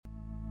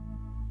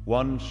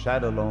One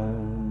sat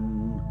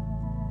alone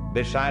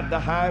beside the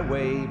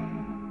highway,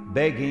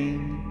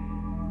 begging.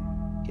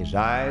 His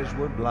eyes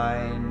were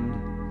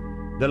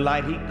blind, the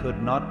light he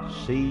could not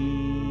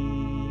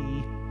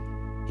see.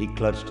 He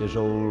clutched his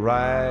old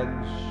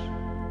rags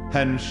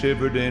and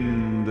shivered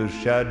in the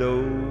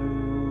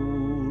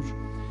shadows.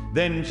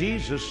 Then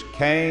Jesus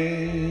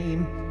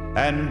came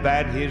and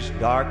bade his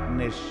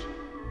darkness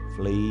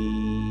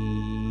flee.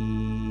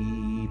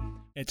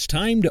 It's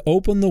time to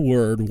open the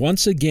Word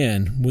once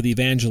again with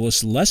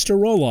Evangelist Lester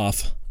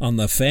Roloff on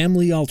the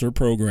Family Altar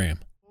program.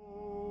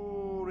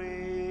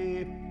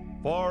 Glory,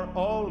 for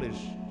all is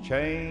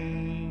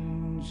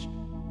changed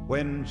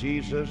when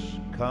Jesus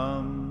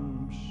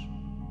comes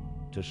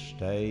to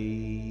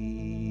stay.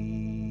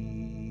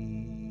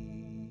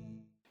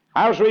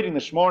 I was reading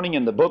this morning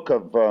in the book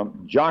of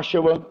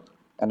Joshua,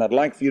 and I'd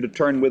like for you to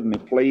turn with me,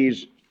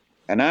 please.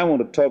 And I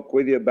want to talk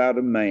with you about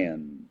a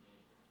man,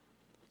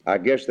 I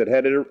guess, that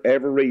had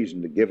every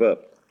reason to give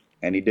up,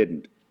 and he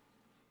didn't.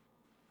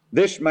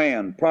 This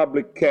man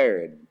probably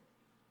carried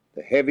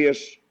the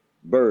heaviest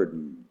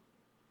burden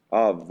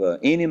of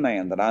any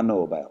man that I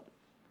know about.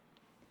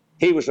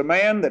 He was a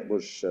man that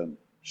was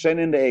sent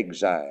into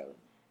exile.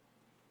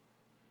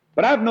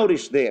 But I've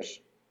noticed this: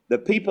 the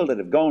people that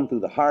have gone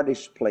through the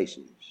hardest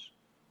places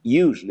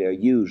usually are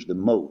used the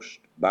most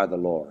by the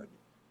Lord.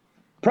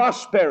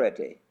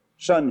 Prosperity,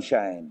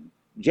 sunshine,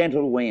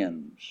 gentle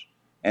winds,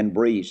 and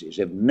breezes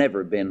have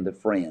never been the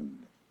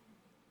friend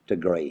to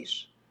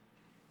grace.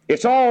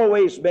 It's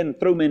always been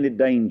through many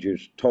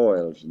dangers,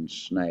 toils, and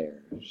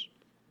snares.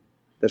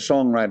 The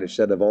songwriter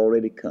said, "I've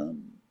already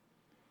come.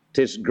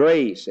 'Tis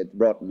grace that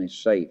brought me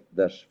safe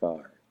thus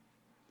far,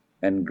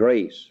 and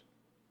grace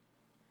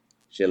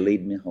shall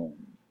lead me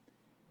home."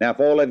 Now, if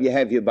all of you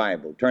have your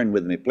Bible, turn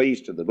with me,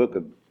 please, to the book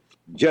of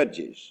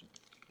Judges.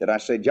 Did I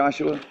say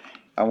Joshua?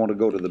 I want to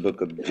go to the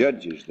book of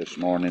Judges this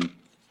morning,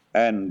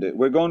 and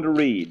we're going to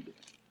read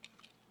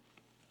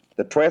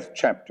the 12th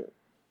chapter.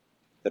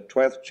 The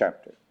 12th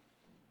chapter.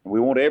 And we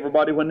want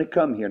everybody, when they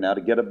come here now,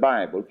 to get a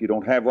Bible. If you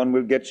don't have one,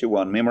 we'll get you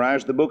one.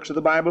 Memorize the books of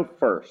the Bible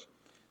first.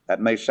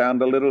 That may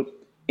sound a little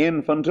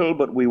infantile,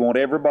 but we want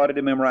everybody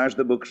to memorize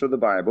the books of the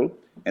Bible,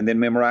 and then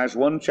memorize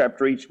one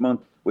chapter each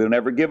month. We'll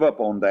never give up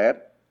on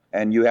that.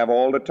 And you have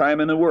all the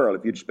time in the world.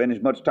 If you'd spend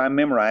as much time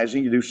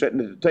memorizing, you do sitting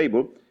at the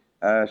table,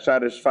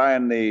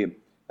 satisfying the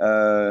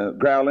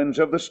growlings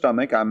of the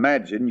stomach, I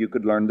imagine you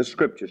could learn the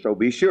Scripture. So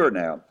be sure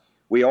now.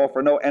 We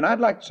offer no, and I'd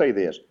like to say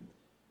this: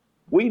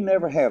 we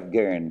never have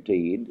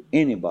guaranteed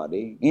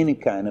anybody any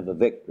kind of a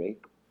victory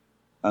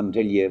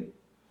until you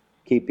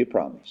keep your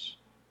promise.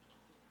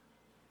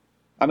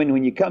 I mean,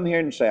 when you come here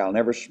and say, "I'll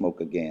never smoke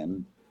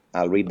again,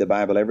 I'll read the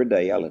Bible every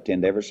day, I'll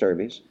attend every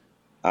service,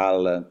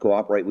 I'll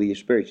cooperate with you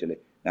spiritually,"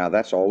 now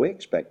that's all we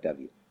expect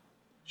of you.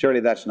 Surely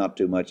that's not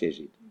too much, is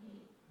it?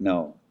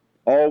 No.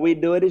 All we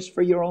do it is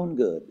for your own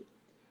good.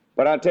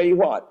 But I'll tell you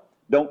what,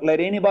 don't let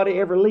anybody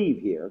ever leave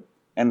here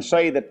and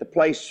say that the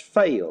place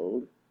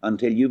failed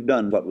until you've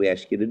done what we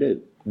ask you to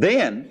do.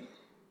 Then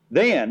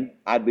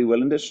I'd be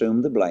willing to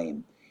assume the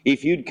blame.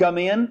 If you'd come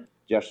in,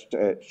 just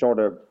sort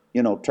of,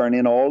 turn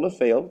in all the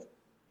filth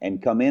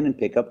and come in and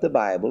pick up the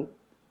Bible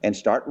and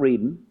start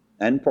reading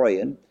and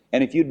praying.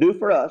 And if you do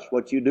for us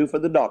what you do for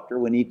the doctor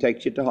when he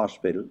takes you to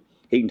hospital,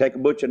 he can take a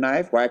butcher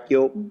knife, whack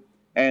you open,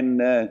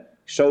 and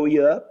sew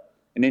you up,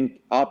 and then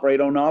operate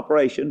on the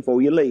operation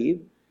before you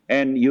leave,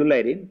 and you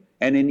let him,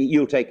 and then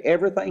you'll take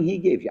everything he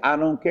gives you. I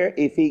don't care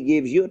if he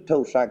gives you a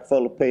toe sack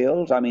full of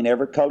pills,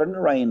 every color in the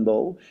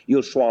rainbow,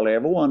 you'll swallow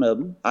every one of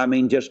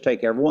them. Just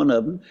take every one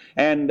of them,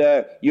 and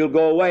you'll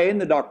go away, and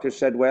the doctor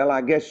said, "Well,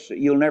 I guess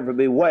you'll never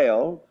be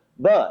well,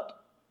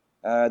 but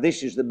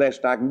this is the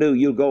best I can do."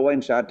 You'll go away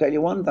and say, "I tell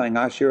you one thing,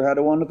 I sure had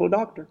a wonderful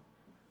doctor.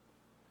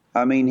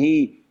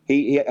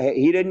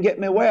 He didn't get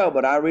me well,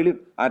 but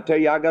I tell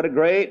you, I got a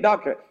great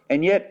doctor."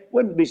 And yet,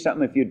 wouldn't it be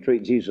something if you'd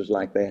treat Jesus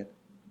like that?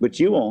 But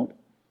you won't.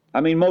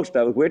 Most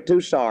of us, we're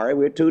too sorry,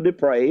 we're too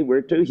depraved,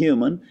 we're too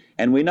human,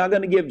 and we're not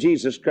going to give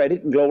Jesus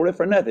credit and glory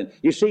for nothing.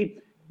 You see,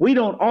 we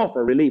don't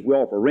offer relief, we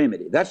offer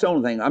remedy. That's the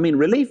only thing.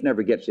 Relief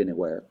never gets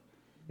anywhere.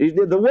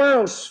 The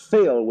world's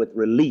filled with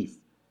relief.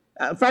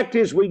 Fact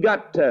is, we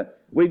got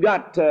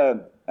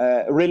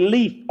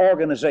relief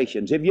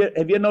organizations. Have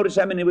you noticed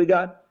how many we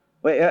got?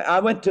 Well,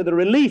 I went to the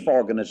relief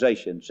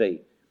organization,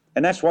 see,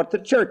 and that's what the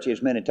church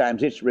is many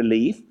times. It's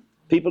relief.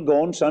 People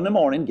go on Sunday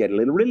morning, get a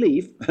little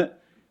relief.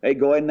 They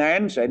go in there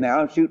and say,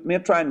 "Now shoot me a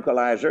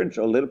tranquilizer." And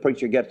so a little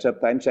preacher gets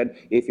up there and said,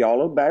 "If y'all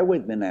will bear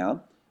with me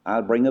now,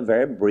 I'll bring a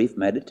very brief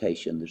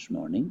meditation this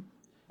morning."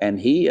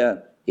 And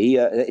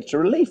it's a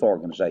relief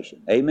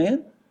organization.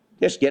 Amen?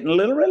 Just getting a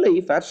little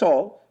relief, that's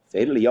all.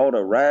 Fiddle, you ought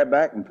to ride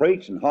back and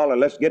preach and holler,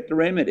 "Let's get the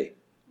remedy.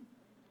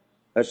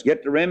 Let's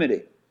get the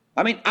remedy."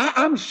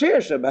 I'm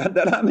serious about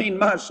that.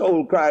 My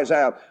soul cries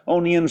out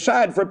on the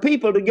inside for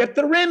people to get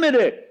the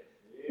remedy.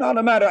 Not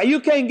a matter.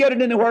 You can't get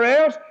it anywhere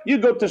else. You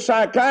go to a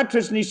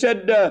psychiatrist and he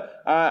said,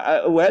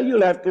 well,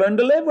 you'll have to learn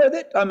to live with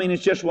it. I mean,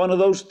 it's just one of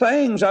those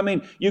things. I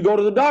mean, you go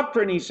to the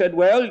doctor and he said,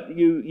 well,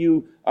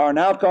 you are an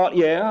alcoholic.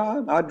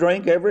 Yeah, I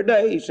drink every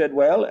day. He said,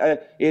 well,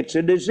 it's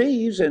a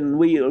disease and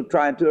we'll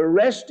try to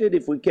arrest it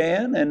if we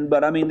can.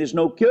 But I mean, there's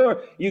no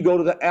cure. You go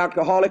to the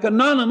Alcoholic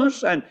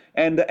Anonymous and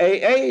the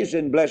AAs,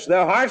 and bless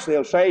their hearts,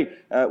 they'll say,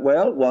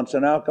 well, once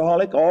an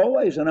alcoholic,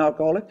 always an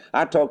alcoholic.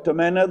 I talked to a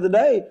man the other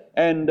day,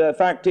 and the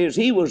fact is,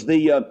 he was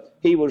the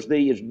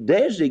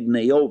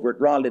designee over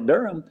at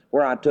Raleigh-Durham,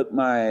 where I took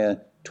my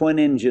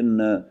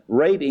twin-engine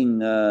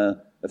rating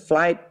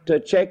flight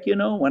check,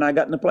 when I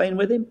got in the plane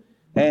with him.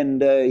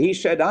 And he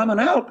said, I'm an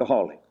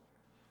alcoholic.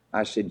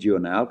 I said, you're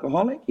an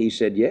alcoholic? He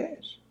said,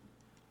 yes.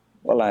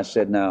 Well, I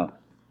said, now,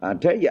 I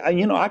tell you,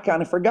 I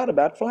kind of forgot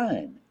about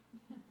flying.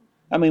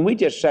 I mean, we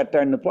just sat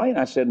there in the plane.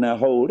 I said, now,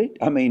 hold it.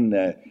 I mean,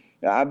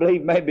 I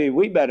believe maybe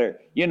we better,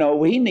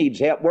 he needs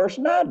help worse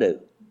than I do.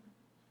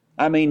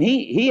 I mean,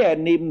 he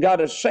hadn't even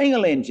got a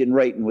single engine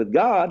rating with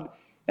God,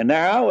 and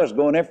there I was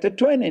going after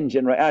twin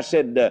engine rating. I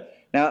said,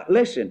 now,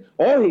 listen.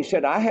 Oh, he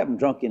said, I haven't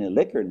drunk any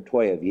liquor in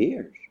 12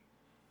 years.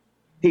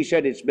 He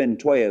said, it's been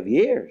 12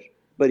 years.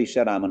 But he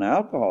said, I'm an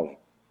alcoholic.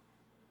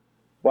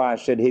 Why, I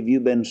said, have you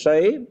been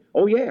saved?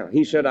 Oh, yeah.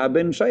 He said, I've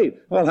been saved.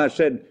 Well, I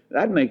said,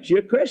 that makes you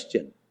a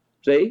Christian.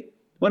 See?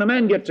 When a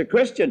man gets a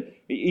Christian,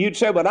 you'd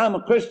say, but I'm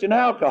a Christian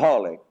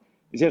alcoholic.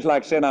 It's just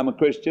like saying I'm a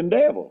Christian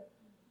devil.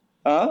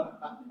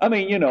 I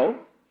mean,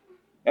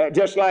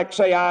 just like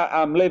say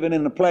I'm living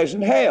in a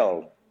pleasant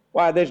hell.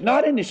 Why, there's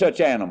not any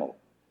such animal.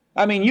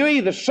 I mean, you're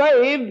either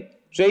saved,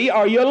 see,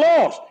 or you're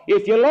lost.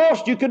 If you're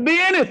lost, you could be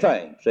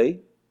anything, see.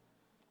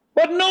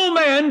 But no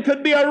man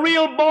could be a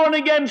real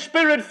born-again,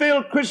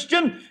 spirit-filled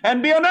Christian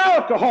and be an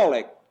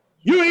alcoholic.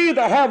 You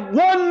either have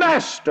one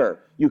master.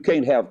 You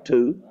can't have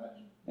two.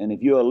 And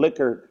if you're a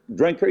liquor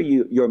drinker,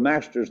 your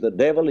master's the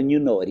devil, and you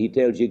know it. He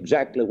tells you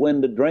exactly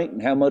when to drink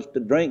and how much to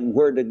drink and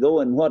where to go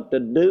and what to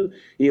do.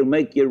 He'll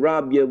make you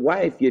rob your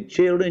wife, your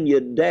children,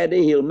 your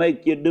daddy. He'll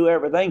make you do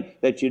everything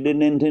that you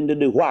didn't intend to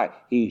do. Why?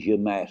 He's your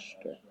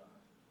master.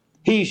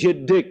 He's your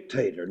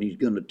dictator, and he's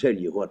going to tell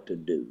you what to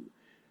do.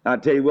 I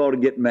tell you, we ought to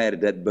get mad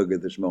at that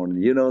booger this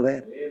morning. You know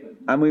that?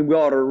 I mean, we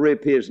ought to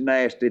rip his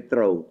nasty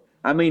throat.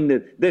 I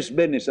mean, this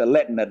business of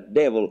letting the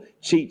devil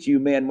cheat you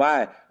men,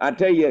 why, I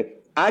tell you,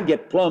 I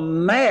get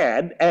plumb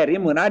mad at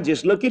him when I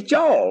just look at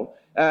y'all,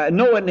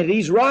 knowing that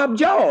he's robbed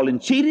y'all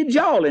and cheated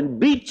y'all and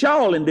beat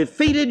y'all and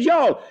defeated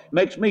y'all.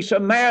 Makes me so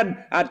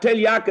mad, I tell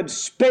you, I could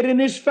spit in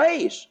his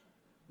face.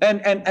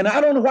 And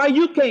I don't know why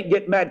you can't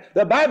get mad.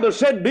 The Bible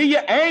said, be ye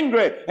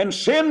angry and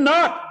sin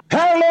not.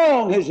 How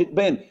long has it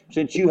been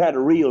since you had a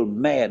real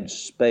mad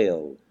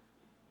spell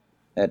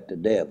at the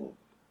devil?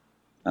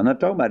 I'm not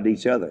talking about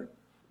each other.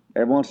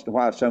 Every once in a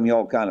while, some of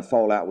y'all kind of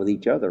fall out with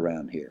each other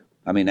around here.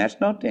 I mean, that's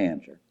not the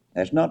answer.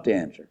 That's not the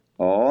answer.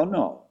 Oh,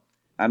 no.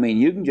 I mean,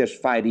 you can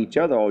just fight each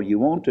other all you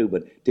want to,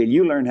 but till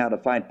you learn how to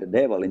fight the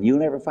devil, and you'll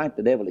never fight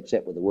the devil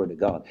except with the Word of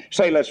God.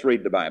 Say, let's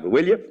read the Bible,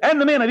 will you? And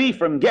the men of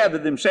Ephraim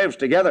gathered themselves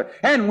together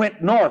and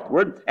went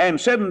northward and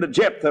said unto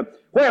Jephthah,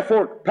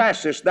 wherefore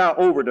passest thou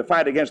over to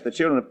fight against the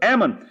children of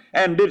Ammon,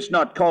 and didst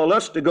not call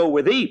us to go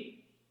with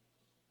thee?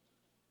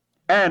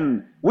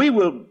 And we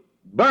will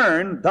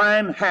burn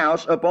thine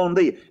house upon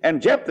thee.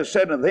 And Jephthah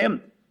said unto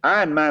them,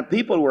 I and my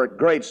people were at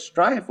great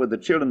strife with the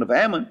children of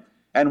Ammon,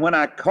 and when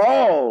I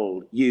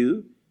called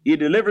you, you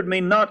delivered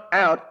me not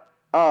out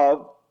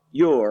of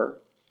your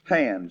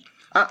hands.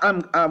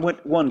 I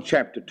went one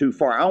chapter too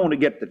far. I want to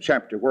get the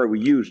chapter where we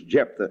use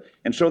Jephthah,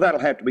 and so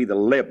that'll have to be the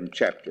 11th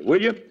chapter.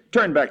 Will you?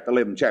 Turn back to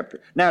the 11th chapter.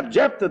 Now,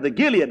 Jephthah the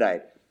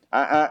Gileadite,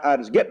 I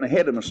was getting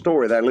ahead of my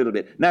story there a little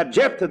bit. Now,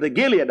 Jephthah the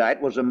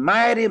Gileadite was a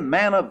mighty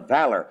man of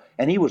valor,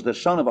 and he was the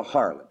son of a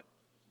harlot.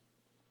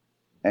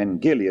 And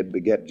Gilead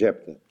begat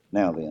Jephthah.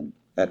 Now then,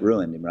 that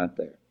ruined him right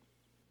there.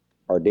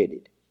 Or did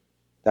it?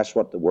 That's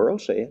what the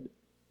world said.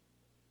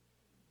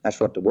 That's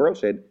what the world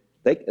said.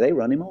 They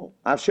run him off.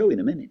 I'll show you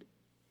in a minute.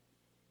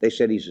 They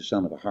said he's the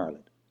son of a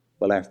harlot.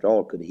 Well, after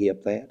all, could he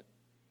help that?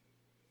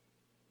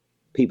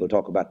 People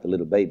talk about the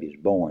little babies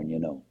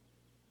born,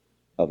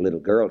 of little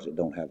girls that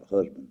don't have a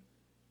husband.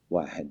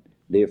 Why,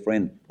 dear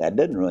friend, that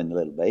doesn't ruin the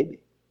little baby.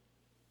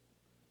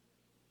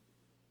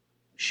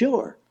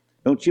 Sure.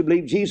 Don't you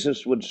believe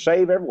Jesus would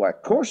save everyone?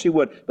 Of course he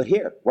would. But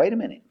here, wait a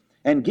minute.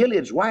 And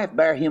Gilead's wife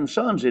bare him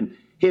sons, and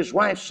his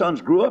wife's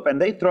sons grew up,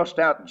 and they thrust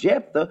out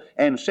Jephthah,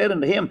 and said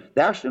unto him,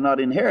 thou shalt not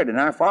inherit in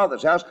our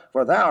father's house,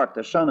 for thou art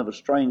the son of a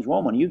strange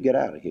woman. You get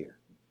out of here.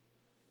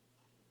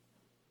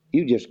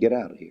 You just get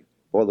out of here.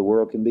 Boy, the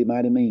world can be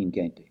mighty mean,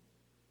 can't they?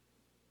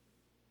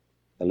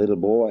 A little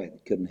boy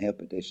couldn't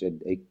help it. They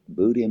said they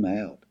boot him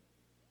out.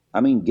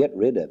 I mean, get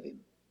rid of him.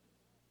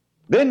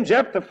 Then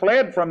Jephthah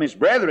fled from his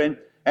brethren,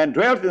 and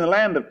dwelt in the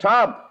land of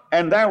Tob,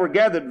 and there were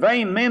gathered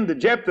vain men to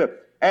Jephthah,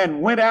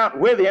 and went out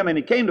with him. And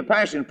it came to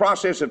pass in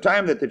process of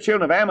time that the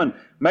children of Ammon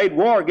made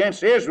war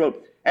against Israel.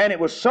 And it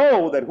was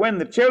so that when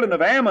the children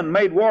of Ammon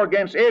made war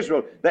against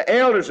Israel, the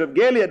elders of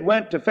Gilead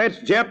went to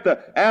fetch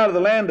Jephthah out of the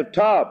land of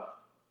Tob.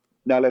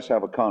 Now let's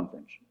have a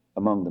conference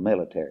among the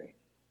military.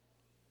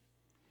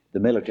 the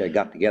military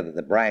got together,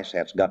 the brass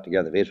hats got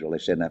together of Israel. They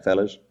said, now,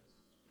 fellas,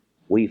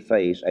 we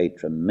face a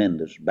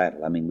tremendous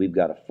battle. I mean, we've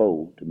got a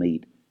foe to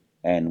meet,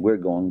 and we're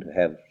going to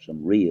have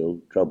some real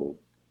trouble.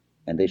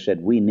 And they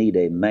said, we need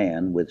a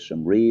man with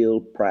some real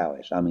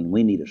prowess. I mean,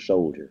 we need a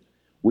soldier.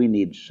 We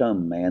need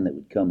some man that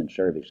would come and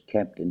serve as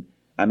captain.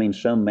 I mean,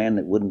 some man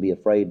that wouldn't be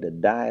afraid to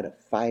die, to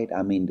fight.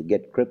 I mean, to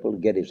get crippled, to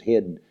get his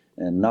head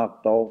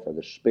knocked off or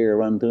the spear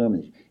run through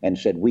him. And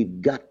said,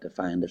 we've got to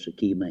find us a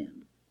key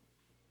man.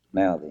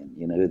 Now then,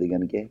 you know who they're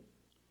going to get?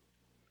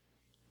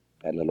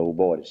 That little old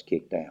boy that's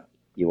kicked out.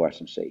 You watch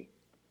and see.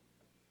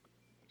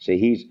 See,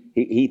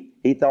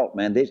 he thought,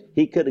 man,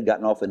 he could have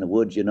gotten off in the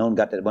woods, you know, and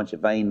got that bunch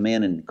of vain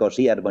men, and of course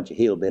he had a bunch of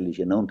hillbillies,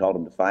 you know, and taught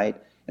them to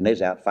fight, and they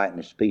was out fighting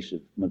this piece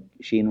of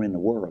machinery in the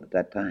world at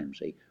that time,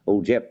 see.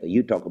 Old Jephthah,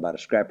 you talk about a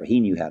scrapper,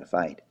 he knew how to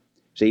fight.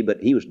 See,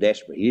 but he was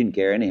desperate. He didn't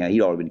care anyhow.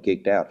 He'd already been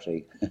kicked out,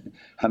 see.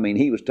 I mean,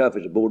 he was tough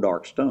as a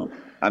bulldog stump.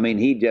 I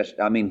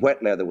mean,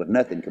 wet leather was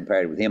nothing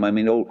compared with him. I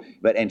mean,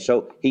 and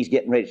so he's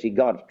getting ready. See,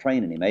 God's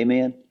training him,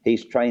 amen?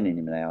 He's training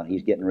him now.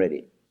 He's getting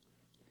ready.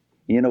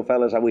 You know,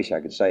 fellas, I wish I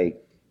could say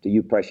to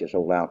you precious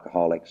old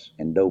alcoholics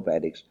and dope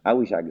addicts, I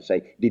wish I could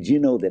say, did you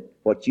know that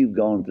what you've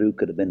gone through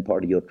could have been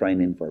part of your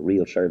training for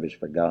real service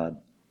for God?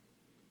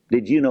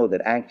 Did you know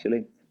that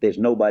actually there's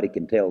nobody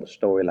can tell the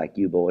story like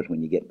you boys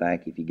when you get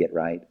back if you get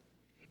right?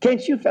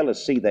 Can't you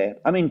fellas see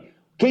that? I mean,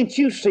 can't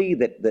you see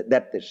that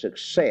the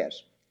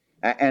success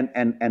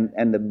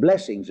and the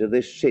blessings of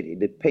this city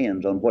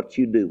depends on what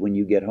you do when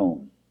you get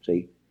home,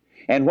 see?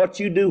 And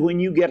what you do when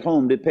you get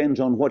home depends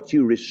on what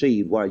you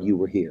received while you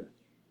were here.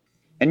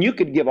 And you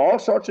could give all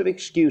sorts of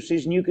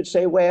excuses, and you could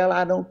say, well,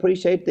 I don't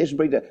appreciate this.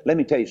 Let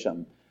me tell you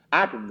something.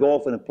 I could go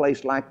off in a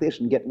place like this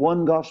and get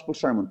one gospel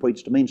sermon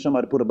preached to me, and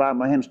somebody put a Bible in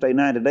my hand and stay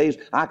 90 days.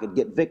 I could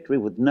get victory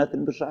with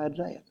nothing besides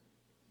that.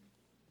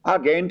 I'll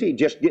guarantee,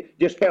 just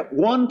help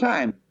one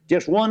time.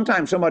 Just one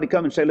time somebody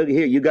come and say, look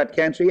here, you got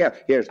cancer? Yeah,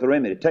 here's the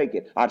remedy, take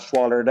it. I'd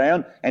swallow her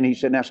down. And he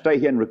said, now stay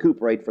here and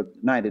recuperate for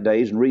 90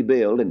 days and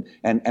rebuild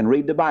and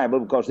read the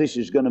Bible, because this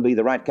is going to be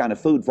the right kind of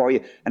food for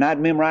you. And I'd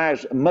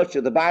memorize much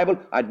of the Bible.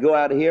 I'd go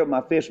out of here with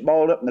my fist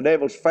balled up in the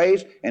devil's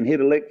face and hit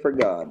a lick for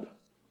God.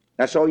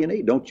 That's all you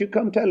need. Don't you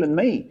come telling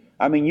me.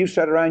 I mean, you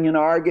sit around, you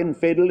know, argue and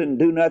fiddle and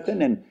do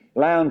nothing and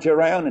lounge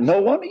around, and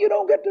no wonder you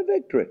don't get the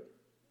victory.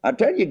 I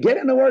tell you, get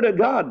in the Word of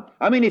God.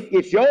 I mean, if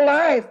it's your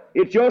life,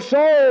 it's your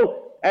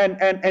soul,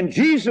 and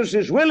Jesus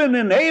is willing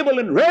and able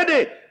and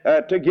ready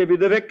to give you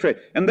the victory.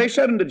 And they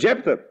said unto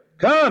Jephthah,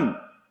 come,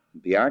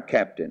 be our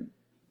captain,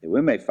 that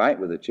we may fight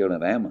with the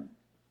children of Ammon.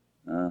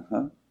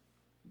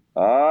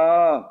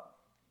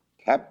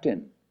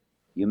 Captain.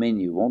 You mean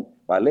you won't?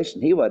 Why,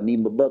 listen, he wasn't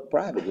even a buck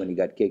private when he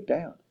got kicked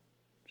out.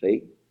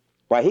 See?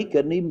 Why, he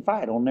couldn't even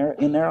fight in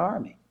their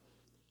army.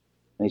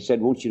 And he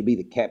said, want you to be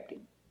the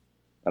captain.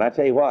 But I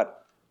tell you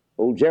what,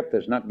 old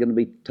Jephthah's not going to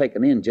be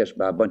taken in just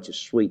by a bunch of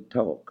sweet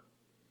talk.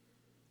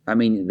 I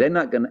mean, they're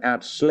not going to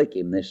out-slick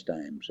him this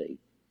time, see.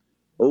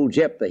 Old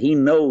Jephthah, he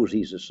knows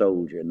he's a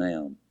soldier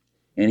now.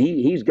 And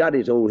he's got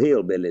his old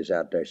hillbillies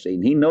out there, see.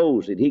 And he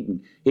knows that he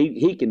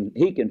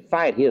can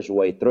fight his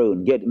way through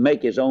and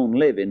make his own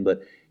living.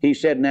 But he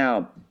said,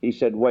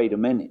 wait a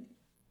minute.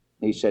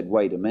 He said,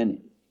 wait a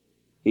minute.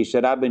 He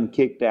said, I've been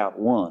kicked out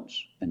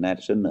once, and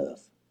that's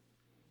enough.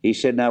 He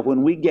said, now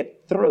when we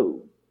get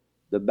through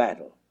the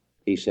battle,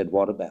 he said,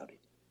 what about it?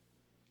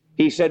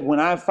 He said,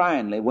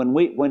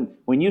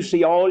 when you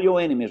see all your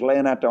enemies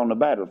laying out there on the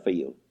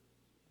battlefield,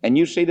 and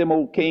you see them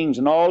old kings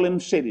and all them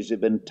cities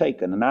have been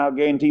taken, and I'll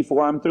guarantee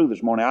before I'm through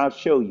this morning, I'll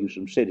show you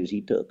some cities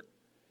he took.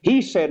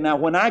 He said, now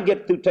when I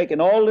get through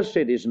taking all the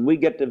cities and we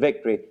get to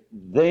victory,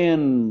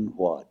 then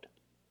what?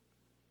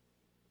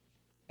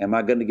 Am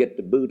I going to get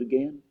the boot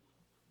again?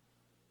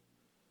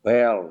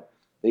 Well,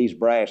 these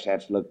brass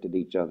hats looked at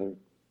each other.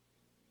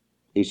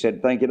 He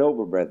said, think it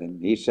over, brethren.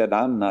 He said,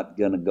 I'm not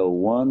going to go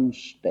one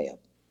step.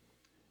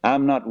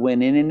 I'm not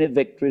winning any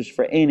victories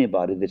for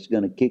anybody that's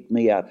going to kick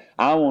me out.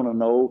 I want to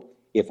know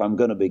if I'm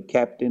going to be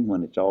captain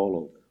when it's all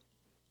over.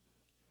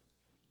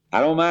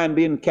 I don't mind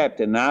being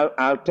captain.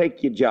 I'll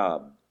take your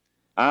job.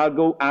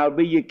 I'll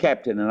be your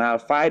captain, and I'll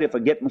fight if I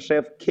get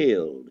myself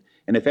killed.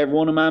 And if every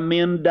one of my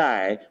men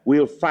die,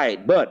 we'll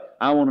fight. But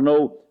I want to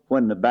know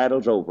when the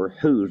battle's over,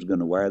 who's going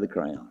to wear the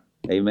crown.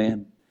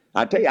 Amen.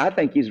 I tell you, I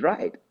think he's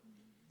right.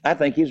 I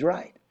think he's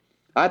right.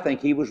 I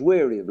think he was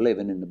weary of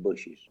living in the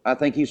bushes. I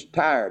think he's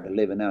tired of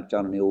living out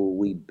on the old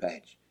weed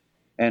patch.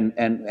 And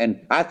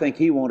I think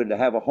he wanted to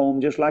have a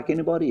home just like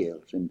anybody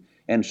else.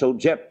 And so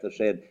Jephthah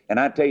said, and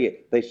I tell you,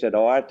 they said,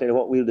 oh, I tell you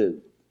what we'll do.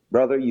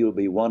 Brother, you'll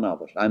be one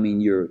of us. I mean,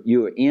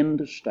 you're in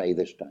to stay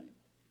this time.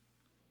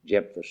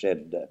 Jephthah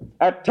said,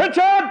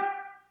 attention!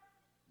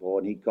 Boy,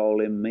 and he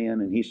called them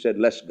men and he said,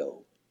 let's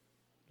go.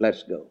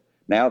 Let's go.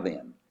 Now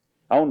then,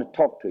 I want to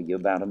talk to you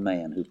about a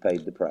man who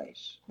paid the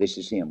price. This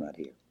is him right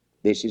here.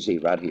 This is he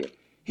right here.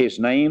 His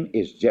name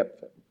is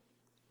Jephthah.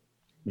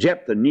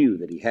 Jephthah knew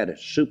that he had a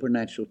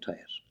supernatural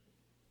task.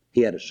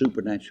 He had a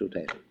supernatural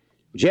task.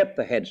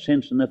 Jephthah had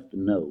sense enough to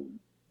know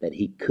that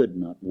he could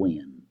not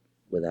win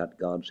without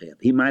God's help.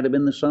 He might have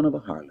been the son of a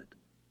harlot.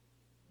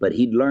 But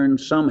he'd learned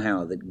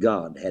somehow that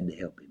God had to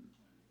help him.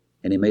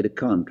 And he made a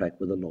contract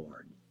with the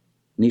Lord.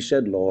 And he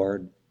said,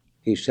 Lord,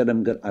 he said,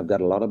 I've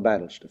got a lot of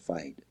battles to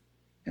fight,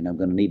 and I'm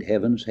going to need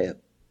heaven's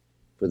help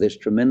for this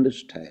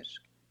tremendous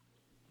task.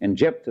 And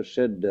Jephthah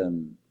said,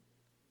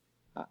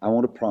 I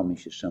want to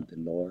promise you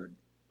something, Lord.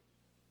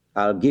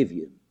 I'll give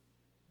you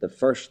the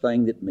first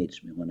thing that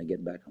meets me when I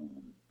get back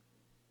home.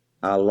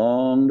 I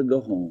long to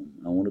go home.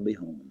 I want to be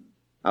home.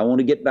 I want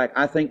to get back.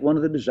 I think one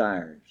of the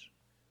desires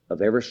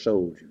of every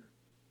soldier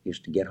is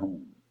to get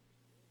home.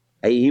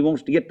 He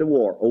wants to get the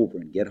war over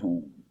and get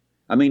home.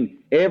 I mean,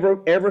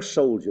 every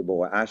soldier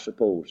boy, I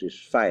suppose, is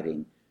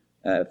fighting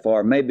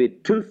for maybe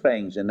two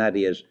things, and that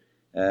is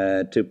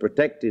to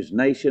protect his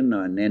nation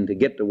and to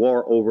get the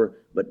war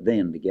over, but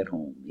then to get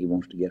home. He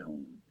wants to get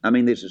home. I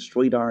mean, there's a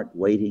sweetheart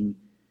waiting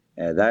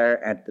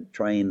there at the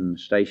train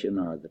station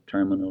or the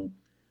terminal,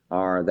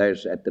 or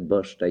there's at the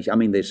bus station. I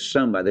mean, there's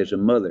somebody, there's a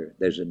mother,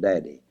 there's a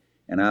daddy.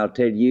 And I'll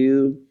tell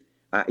you,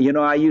 I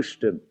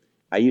used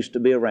to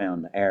be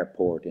around the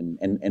airport,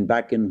 and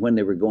back in when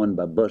they were going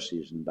by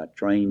buses and by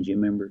trains, you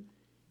remember?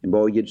 And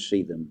boy, you'd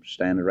see them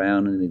stand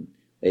around, and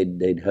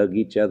they'd hug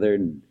each other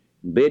and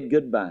bid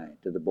goodbye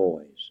to the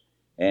boys.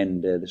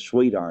 And the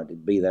sweetheart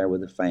would be there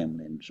with the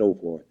family and so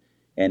forth.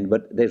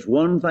 But there's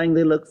one thing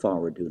they look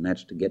forward to, and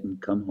that's to get them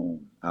to come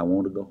home. I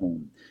want to go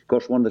home. Of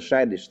course, one of the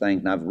saddest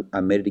things, and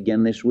I made it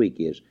again this week,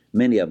 is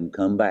many of them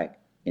come back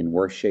in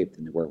worse shape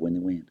than they were when they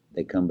went.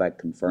 They come back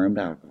confirmed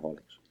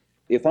alcoholics.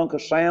 If Uncle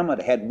Sam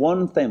had had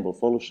one thimble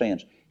full of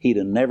sense, he'd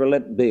have never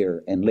let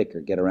beer and liquor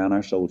get around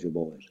our soldier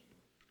boys.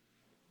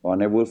 Oh, I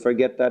never will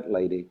forget that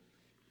lady.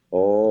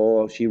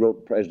 Oh, she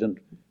wrote President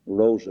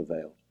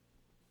Roosevelt,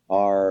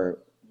 or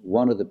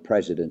one of the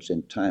presidents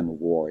in time of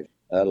war,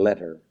 a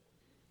letter.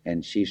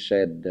 And she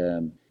said,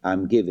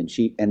 I'm giving.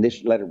 And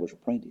this letter was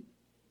printed.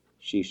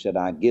 She said,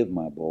 I give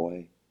my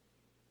boy,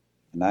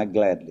 and I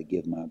gladly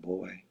give my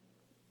boy.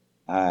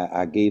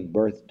 I gave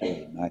birth to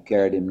him. I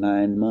carried him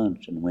 9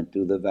 months and went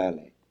through the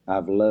valley.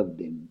 I've loved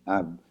him.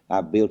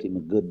 I've built him a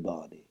good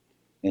body,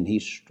 and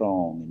he's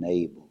strong and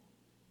able.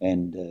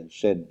 And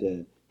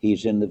said,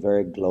 he's in the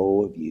very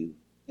glow of youth.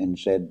 And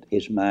said,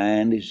 his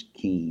mind is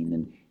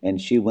keen.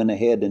 And she went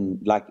ahead and,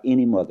 like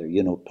any mother,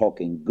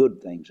 talking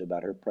good things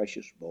about her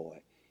precious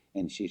boy.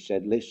 And she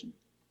said, listen,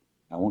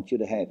 I want you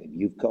to have him.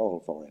 You've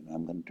called for him.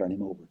 I'm going to turn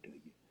him over to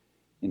you.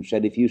 And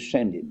said, if you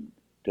send him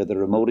to the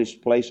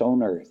remotest place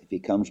on earth, if he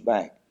comes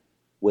back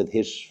with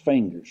his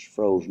fingers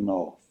frozen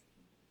off,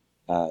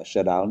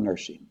 said, I'll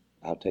nurse him.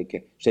 I'll take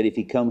care. Said, if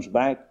he comes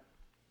back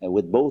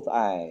with both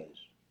eyes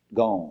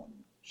gone,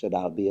 said,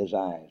 I'll be his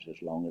eyes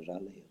as long as I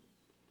live.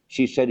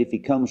 She said, if he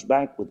comes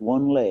back with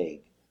one leg,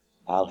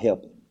 I'll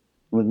help him.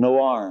 With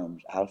no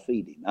arms, I'll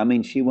feed him. I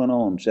mean, she went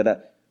on,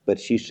 but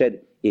she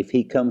said, if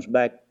he comes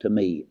back to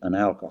me an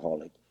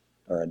alcoholic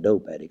or a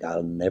dope addict,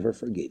 I'll never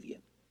forgive you.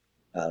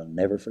 I'll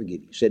never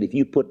forgive you. Said, if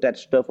you put that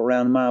stuff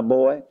around my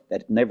boy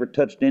that never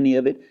touched any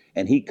of it,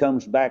 and he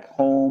comes back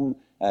home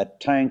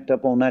tanked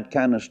up on that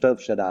kind of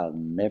stuff, said, I'll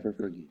never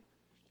forgive you.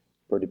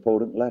 Pretty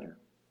potent letter.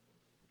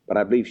 But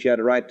I believe she had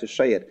a right to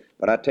say it.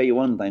 But I tell you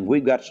one thing,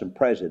 we've got some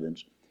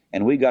presidents,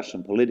 and we've got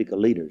some political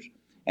leaders,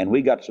 and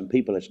we got some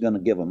people that's going to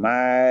give a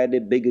mighty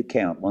big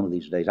account one of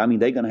these days. I mean,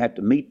 they're going to have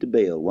to meet the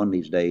bill one of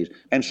these days.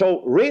 And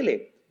so,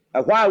 really,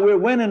 while we're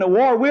winning the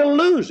war, we'll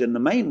lose in the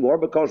main war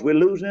because we're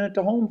losing at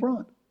the home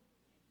front.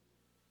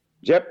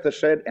 Jephthah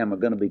said, am I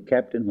going to be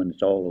captain when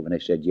it's all over? And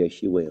they said,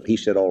 yes, you will. He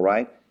said, all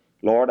right,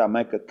 Lord, I'll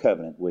make a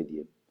covenant with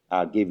you.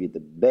 I'll give you the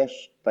best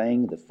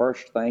thing, the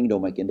first thing,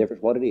 don't make any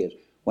difference what it is.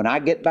 When I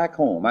get back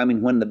home, I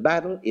mean, when the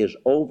battle is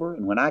over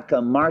and when I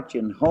come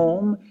marching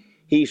home,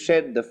 he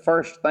said, the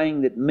first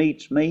thing that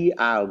meets me,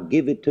 I'll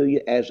give it to you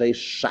as a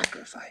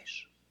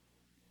sacrifice.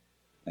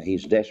 Now,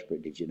 he's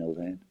desperate. Did you know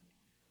that?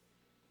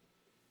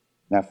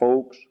 Now,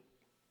 folks,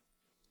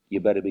 you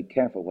better be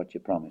careful what you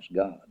promise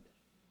God.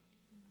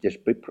 Just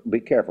be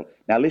careful.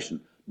 Now,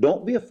 listen,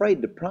 don't be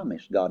afraid to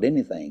promise God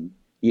anything.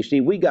 You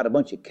see, we got a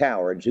bunch of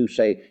cowards who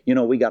say,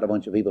 we got a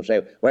bunch of people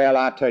say, well,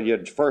 I tell you,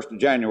 it's 1st of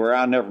January,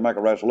 I'll never make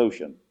a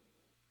resolution.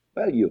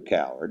 Well, you're a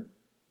coward.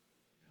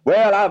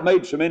 Well, I've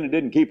made so many,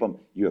 didn't keep them.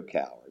 You're a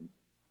coward.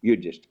 You're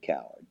just a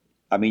coward.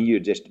 I mean, you're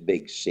just a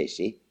big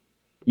sissy.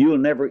 You'll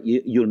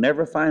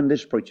never find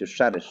this preacher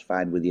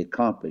satisfied with the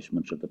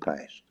accomplishments of the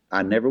past.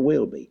 I never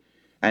will be.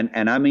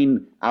 And I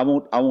mean, I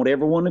want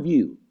every one of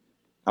you.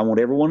 I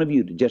want every one of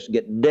you to just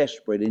get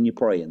desperate in your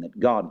praying that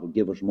God will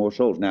give us more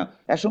souls. Now,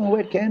 that's the only way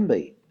it can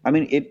be. I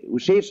mean,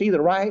 it's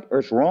either right or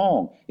it's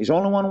wrong. There's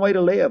only one way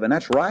to live, and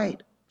that's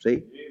right.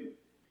 See?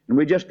 And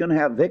we're just going to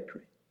have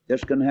victory.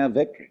 Just going to have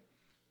victory.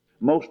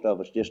 Most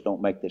of us just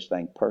don't make this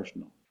thing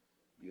personal.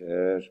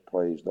 Yes,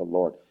 praise the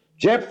Lord.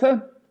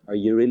 Jephthah, are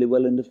you really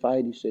willing to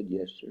fight? He said,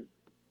 yes, sir.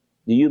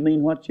 Do you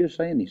mean what you're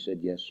saying? He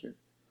said, yes, sir.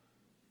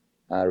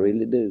 I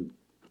really do.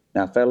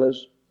 Now,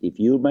 fellas, if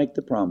you'll make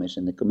the promise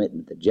and the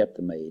commitment that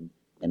Jephthah made,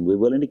 and we're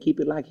willing to keep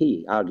it like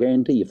I'll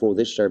guarantee you before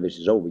this service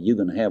is over, you're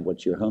going to have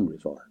what you're hungry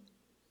for.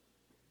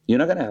 You're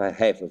not going to have a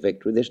half a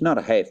victory. This is not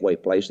a halfway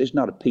place. This is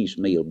not a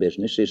piecemeal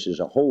business. This is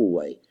a whole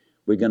way.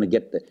 We're going to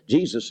get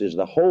Jesus is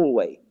the whole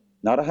way,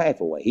 not a half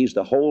a way. He's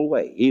the whole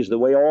way. He's the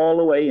way all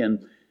the way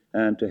in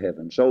to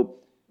heaven. So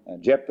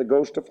Jephthah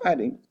goes to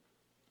fighting.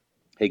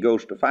 He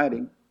goes to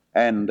fighting.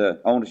 And I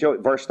want to show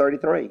it, verse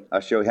 33. I'll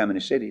show you how many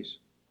cities.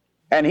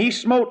 And he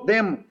smote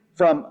them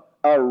from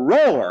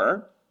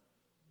Aroer,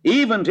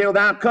 even till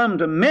thou come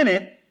to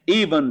Minnith,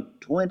 even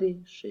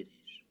 20 cities.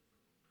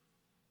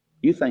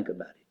 You think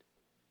about it.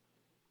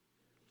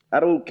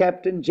 That old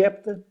Captain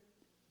Jephthah,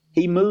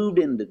 he moved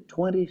into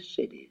 20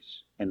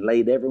 cities and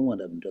laid every one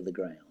of them to the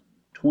ground.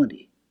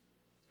 20.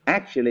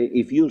 Actually,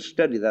 if you'll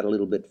study that a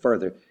little bit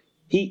further,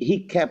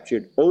 he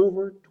captured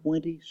over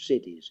 20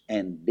 cities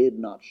and did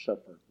not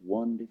suffer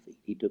one defeat.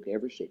 He took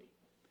every city.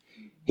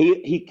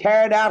 He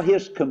carried out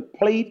his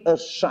complete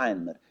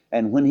assignment.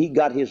 And when he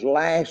got his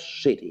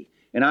last city,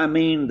 and I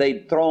mean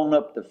they'd thrown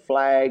up the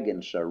flag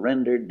and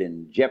surrendered,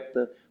 and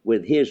Jephthah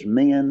with his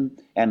men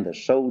and the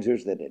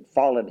soldiers that had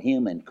followed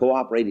him and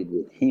cooperated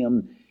with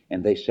him,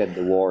 and they said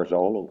the war's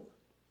all over.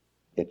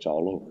 It's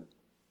all over.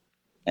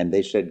 And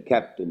they said,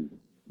 Captain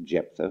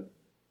Jephthah,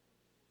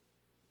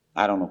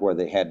 I don't know where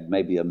they had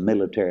maybe a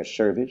military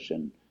service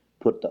and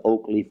put the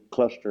oak leaf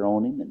cluster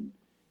on him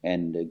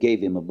and gave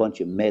him a bunch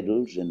of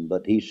medals,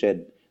 but they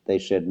said,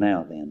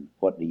 now then,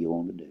 what do you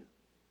want to do?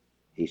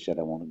 He said,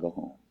 I want to go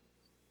home.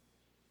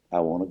 I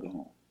want to go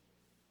home.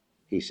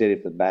 He said,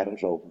 if the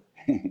battle's over,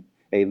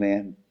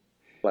 amen,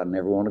 I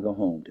never want to go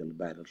home till the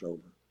battle's over.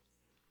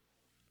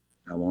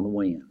 I want to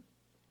win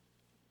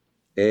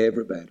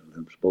every battle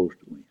I'm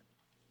supposed to win.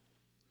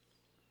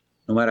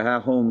 No matter how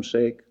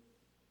homesick,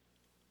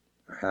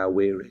 or how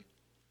weary,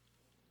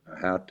 or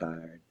how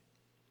tired.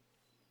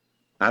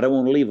 I don't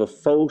want to leave a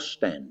foe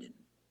standing.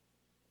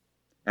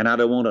 And I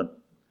don't want an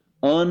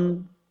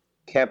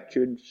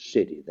uncaptured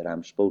city that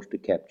I'm supposed to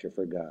capture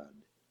for God.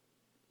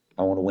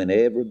 I want to win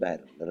every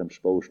battle that I'm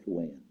supposed to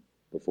win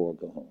before I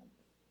go home.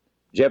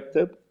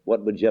 Jephthah,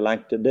 what would you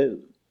like to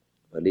do?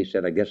 Well, he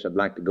said, I guess I'd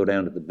like to go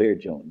down to the beer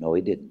joint. No,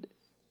 he didn't.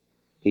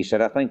 He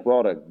said, I think we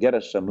ought to get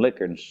us some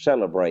liquor and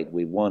celebrate.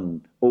 We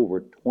won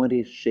over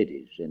 20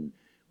 cities and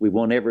we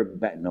won every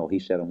battle. No, he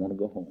said, I want to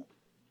go home.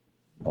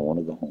 I want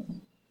to go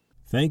home.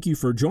 Thank you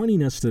for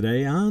joining us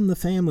today on the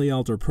Family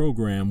Altar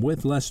program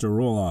with Lester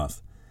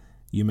Roloff.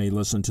 You may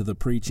listen to the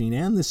preaching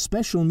and the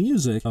special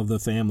music of the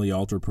Family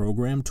Altar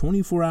program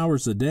 24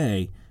 hours a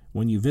day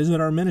when you visit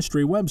our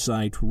ministry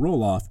website,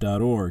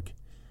 roloff.org.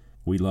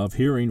 We love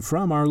hearing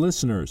from our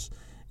listeners.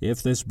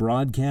 If this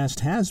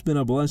broadcast has been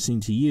a blessing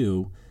to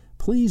you,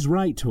 please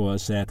write to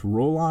us at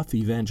Roloff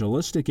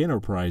Evangelistic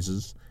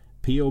Enterprises,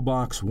 P.O.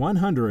 Box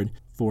 100,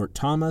 Fort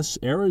Thomas,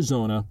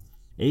 Arizona,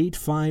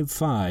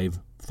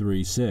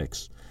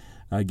 85536.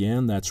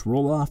 Again, that's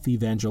Roloff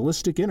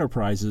Evangelistic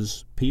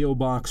Enterprises, P.O.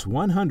 Box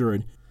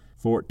 100,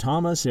 Fort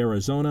Thomas,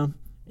 Arizona,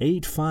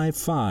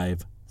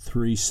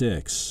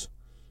 85536.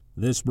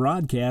 This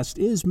broadcast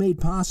is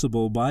made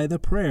possible by the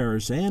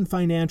prayers and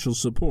financial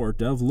support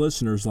of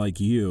listeners like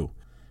you.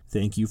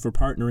 Thank you for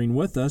partnering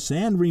with us,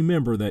 and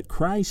remember that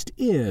Christ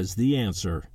is the answer.